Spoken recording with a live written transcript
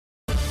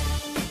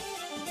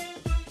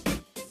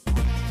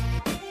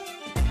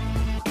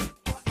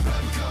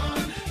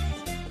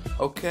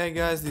Okay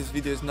guys, this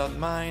video is not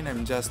mine,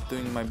 I'm just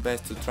doing my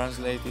best to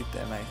translate it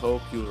and I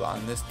hope you'll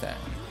understand.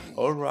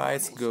 All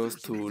rights goes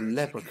to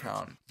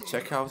Leprechaun,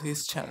 check out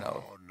his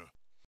channel.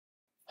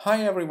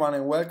 Hi everyone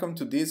and welcome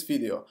to this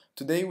video.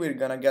 Today we're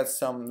gonna get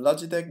some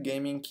Logitech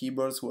gaming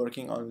keyboards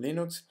working on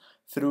Linux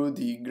through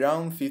the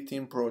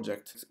G110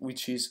 project,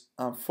 which is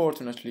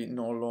unfortunately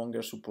no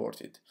longer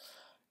supported.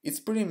 It's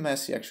pretty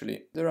messy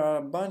actually. There are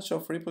a bunch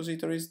of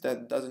repositories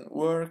that doesn't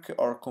work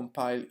or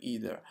compile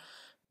either.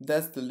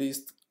 That's the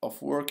list of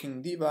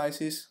working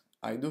devices.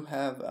 I do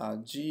have a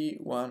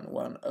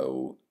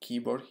G110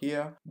 keyboard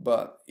here,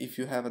 but if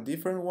you have a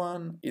different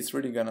one, it's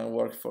really gonna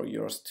work for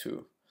yours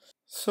too.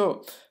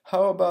 So,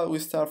 how about we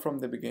start from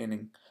the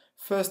beginning?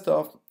 First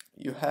off,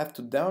 you have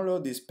to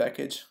download this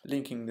package,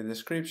 link in the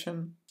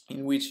description,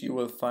 in which you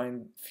will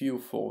find few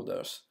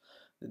folders.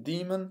 The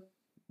Daemon,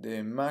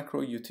 the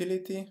macro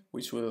utility,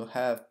 which will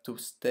have to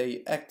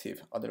stay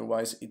active,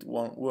 otherwise it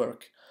won't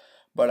work.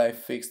 But I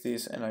fixed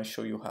this and I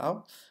show you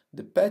how.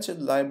 The patched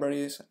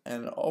libraries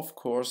and of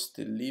course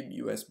the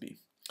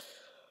libUSB.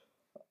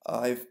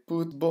 I've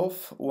put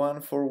both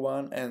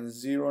 141 and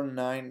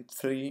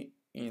 093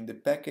 in the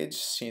package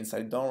since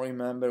I don't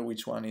remember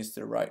which one is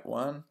the right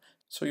one.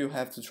 So you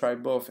have to try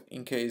both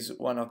in case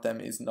one of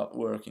them is not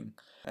working.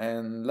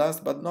 And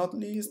last but not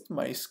least,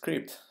 my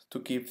script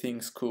to keep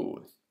things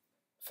cool.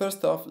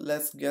 First off,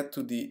 let's get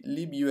to the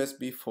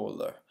libUSB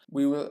folder.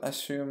 We will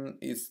assume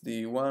it's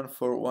the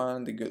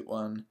 141, the good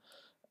one.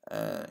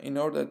 In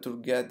order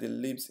to get the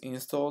libs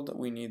installed,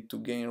 we need to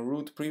gain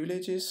root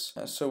privileges.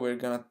 So we're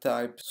gonna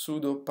type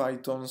sudo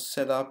python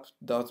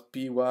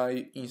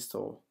setup.py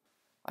install.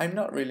 I'm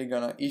not really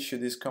gonna issue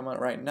this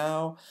command right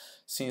now,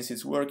 since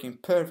it's working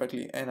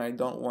perfectly and I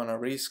don't wanna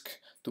risk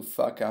to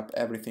fuck up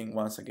everything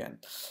once again.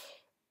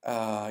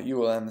 You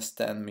will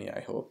understand me, I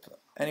hope.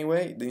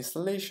 Anyway, the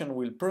installation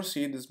will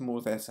proceed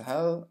smooth as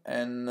hell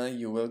and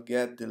you will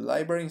get the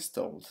library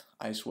installed,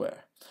 I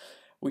swear.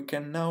 We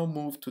can now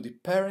move to the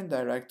parent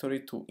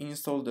directory to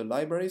install the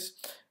libraries.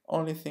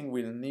 Only thing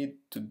we'll need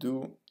to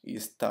do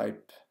is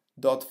type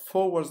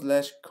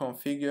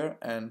 /configure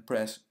and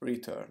press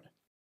return.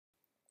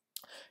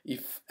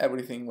 If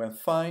everything went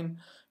fine,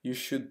 you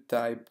should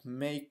type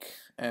make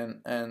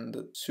and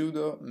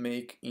sudo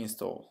make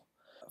install.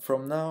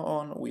 From now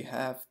on, we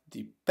have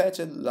the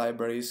patched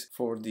libraries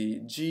for the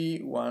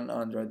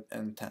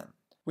G110.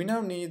 We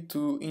now need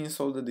to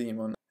install the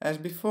Daemon. As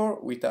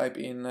before, we type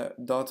in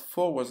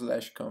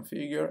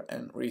 /configure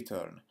and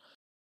return.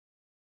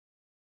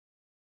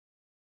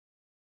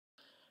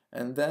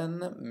 And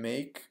then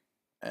make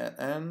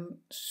and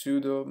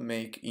sudo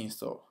make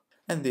install.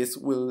 And this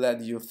will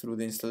lead you through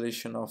the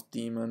installation of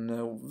Daemon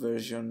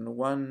version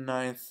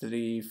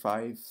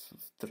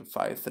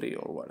 193.553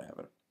 or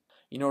whatever.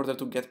 In order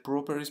to get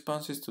proper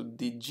responses to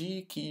the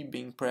G key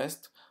being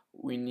pressed,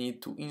 we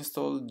need to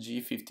install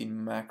G15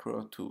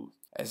 macro too.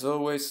 As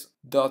always,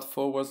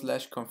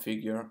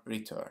 /configure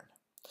return.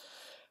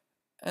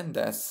 And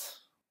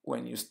that's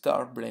when you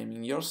start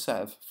blaming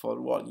yourself for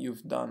what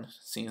you've done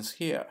since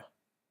here.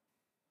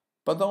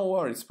 But don't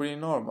worry, it's pretty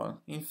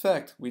normal. In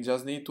fact, we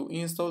just need to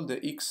install the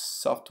X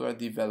software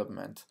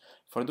development.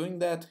 For doing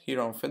that,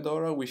 here on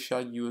Fedora we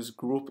shall use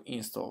group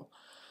install.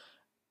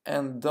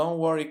 And don't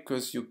worry,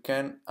 cause you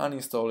can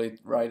uninstall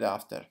it right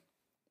after.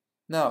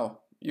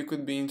 Now, you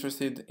could be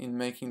interested in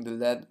making the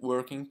LED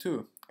working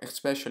too,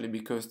 especially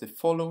because the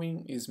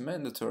following is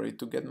mandatory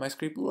to get my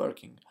script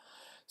working.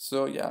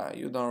 So yeah,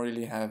 you don't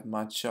really have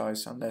much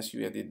choice unless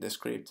you edit the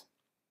script.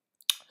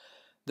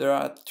 There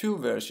are two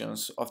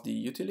versions of the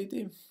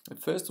utility. The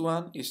first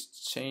one is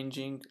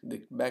changing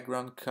the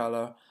background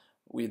color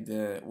with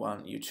the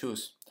one you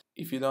choose.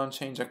 If you don't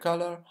change a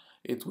color,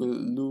 it will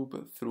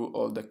loop through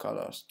all the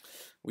colors,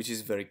 which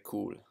is very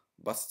cool,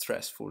 but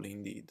stressful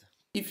indeed.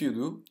 If you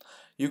do,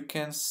 you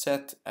can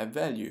set a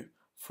value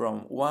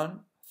from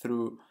 1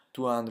 through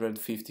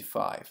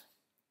 255.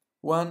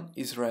 1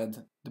 is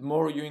red. The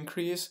more you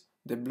increase,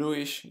 the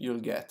bluish you'll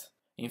get.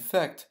 In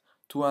fact,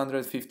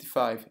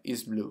 255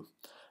 is blue.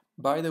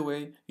 By the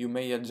way, you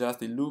may adjust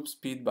the loop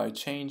speed by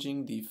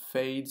changing the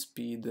fade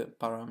speed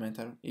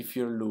parameter if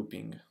you're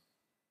looping.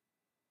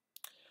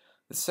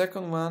 The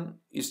second one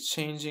is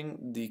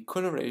changing the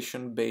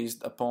coloration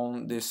based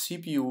upon the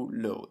CPU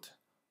load.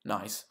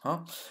 Nice,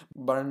 huh?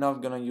 But I'm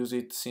not gonna use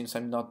it since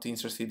I'm not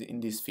interested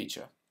in this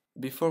feature.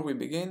 Before we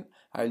begin,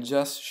 I'll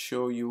just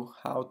show you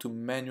how to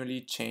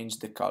manually change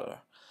the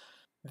color.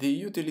 The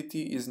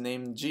utility is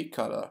named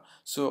gcolor,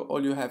 so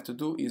all you have to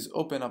do is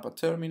open up a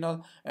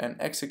terminal and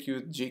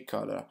execute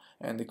gcolor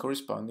and the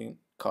corresponding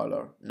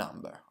color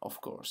number, of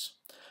course.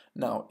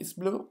 Now it's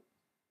blue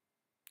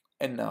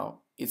and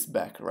now it's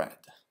back red.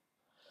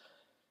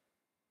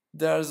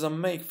 There's a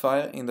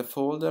makefile in the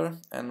folder,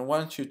 and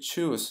once you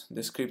choose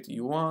the script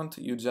you want,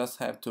 you just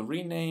have to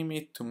rename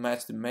it to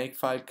match the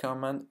makefile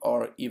command,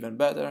 or even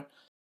better,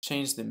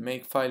 change the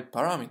makefile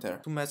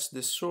parameter to match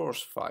the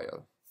source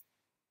file.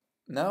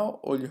 Now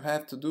all you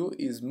have to do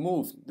is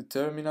move the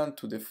terminal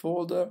to the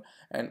folder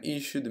and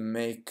issue the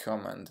make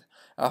command.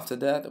 After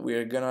that we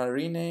are gonna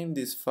rename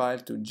this file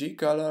to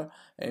gcolor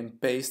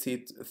and paste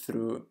it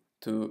through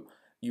to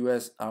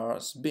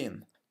usr's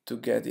bin to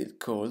get it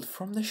called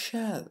from the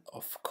shell,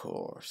 of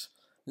course.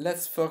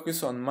 Let's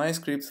focus on my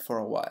script for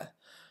a while.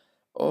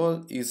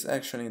 All it's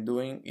actually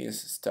doing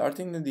is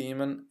starting the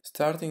daemon,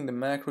 starting the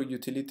macro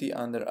utility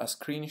under a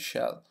screen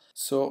shell,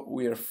 so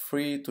we are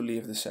free to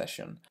leave the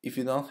session. If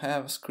you don't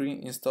have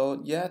screen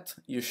installed yet,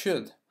 you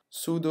should.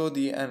 Sudo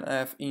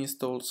dnf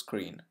install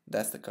screen,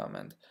 that's the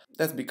command.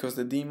 That's because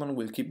the daemon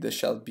will keep the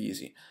shell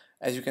busy.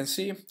 As you can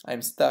see,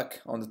 I'm stuck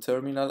on the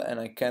terminal and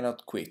I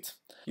cannot quit.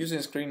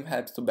 Using screen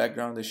helps to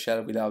background the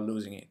shell without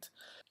losing it.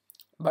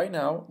 By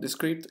now, the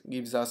script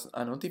gives us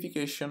a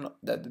notification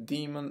that the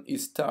daemon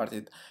is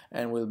started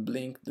and will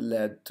blink the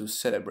LED to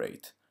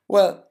celebrate.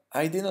 Well,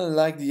 I didn't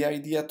like the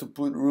idea to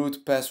put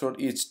root password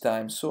each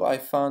time, so I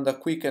found a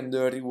quick and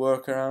dirty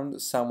workaround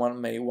someone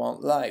may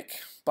won't like.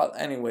 But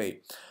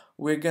anyway,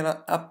 we're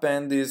gonna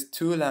append these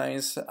two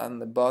lines on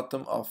the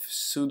bottom of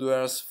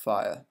sudoers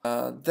file.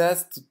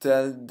 That's to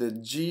tell the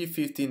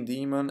G15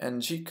 daemon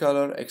and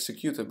gcolor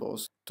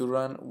executables to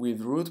run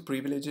with root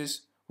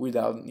privileges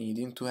without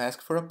needing to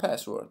ask for a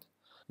password.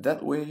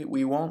 That way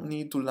we won't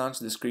need to launch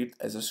the script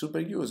as a super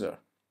user.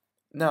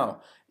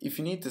 Now, if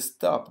you need to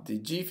stop the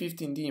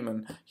G15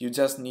 daemon, you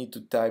just need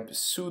to type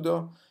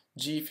sudo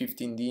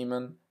G15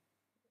 daemon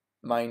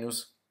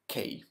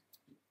 -k.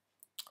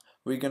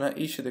 We're gonna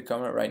issue the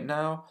command right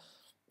now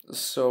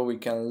so we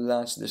can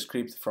launch the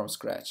script from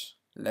scratch.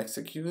 Let's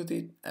execute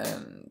it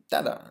and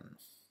ta-da!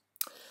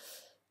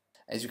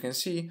 As you can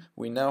see,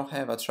 we now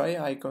have a try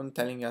icon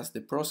telling us the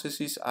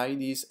processes,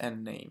 IDs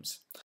and names.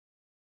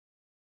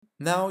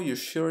 Now you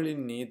surely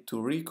need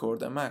to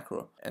record a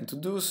macro, and to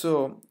do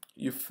so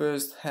you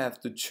first have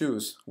to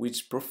choose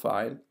which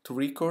profile to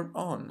record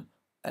on,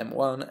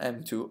 M1,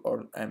 M2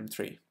 or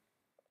M3.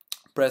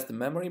 Press the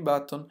memory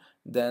button,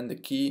 then the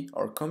key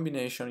or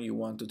combination you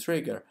want to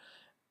trigger,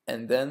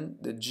 and then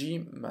the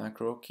G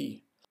macro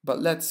key. But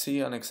let's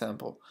see an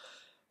example.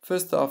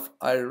 First off,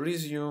 I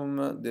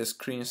resume the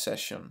screen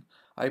session.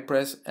 I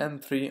press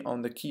N3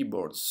 on the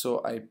keyboard,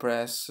 so I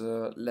press,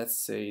 let's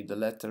say, the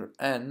letter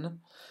N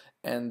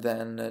and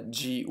then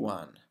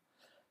G1.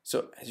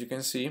 So as you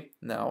can see,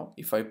 now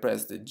if I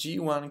press the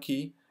G1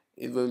 key,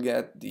 it will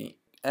get the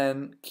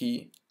N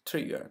key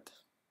triggered.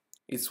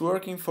 It's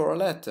working for a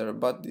letter,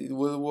 but it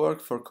will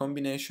work for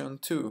combination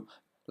too,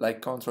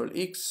 like Ctrl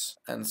X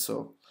and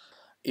so.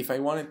 If I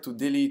wanted to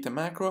delete a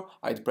macro,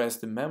 I'd press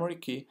the memory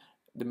key,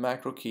 the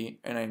macro key,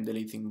 and I'm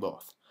deleting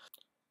both.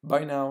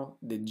 By now,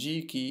 the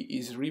G key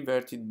is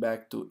reverted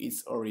back to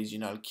its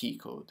original key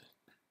code.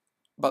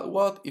 But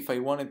what if I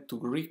wanted to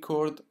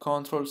record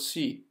Ctrl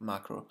C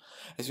macro?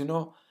 As you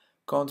know,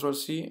 Ctrl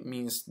C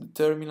means the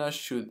terminal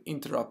should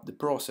interrupt the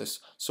process,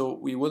 so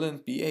we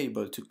wouldn't be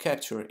able to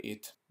capture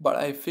it. But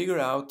I figured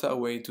out a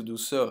way to do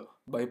so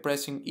by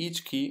pressing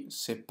each key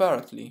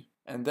separately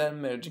and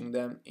then merging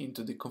them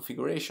into the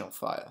configuration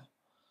file.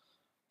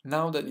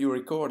 Now that you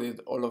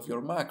recorded all of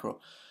your macro,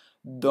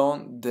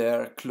 don't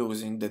dare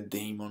closing the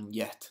daemon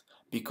yet,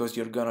 because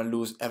you're gonna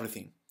lose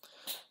everything.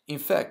 In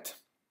fact,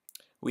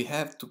 we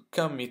have to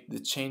commit the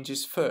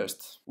changes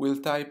first.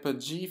 We'll type a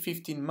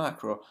G15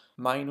 macro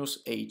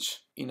 -h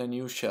in a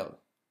new shell.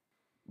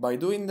 By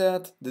doing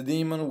that, the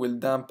daemon will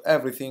dump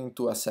everything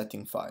to a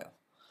setting file.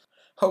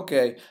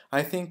 Okay,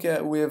 I think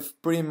we've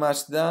pretty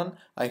much done.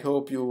 I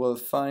hope you will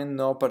find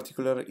no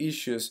particular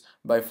issues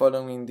by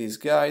following this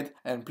guide,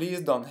 and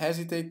please don't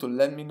hesitate to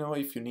let me know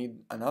if you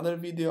need another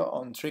video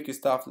on tricky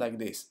stuff like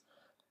this.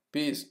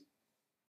 Peace!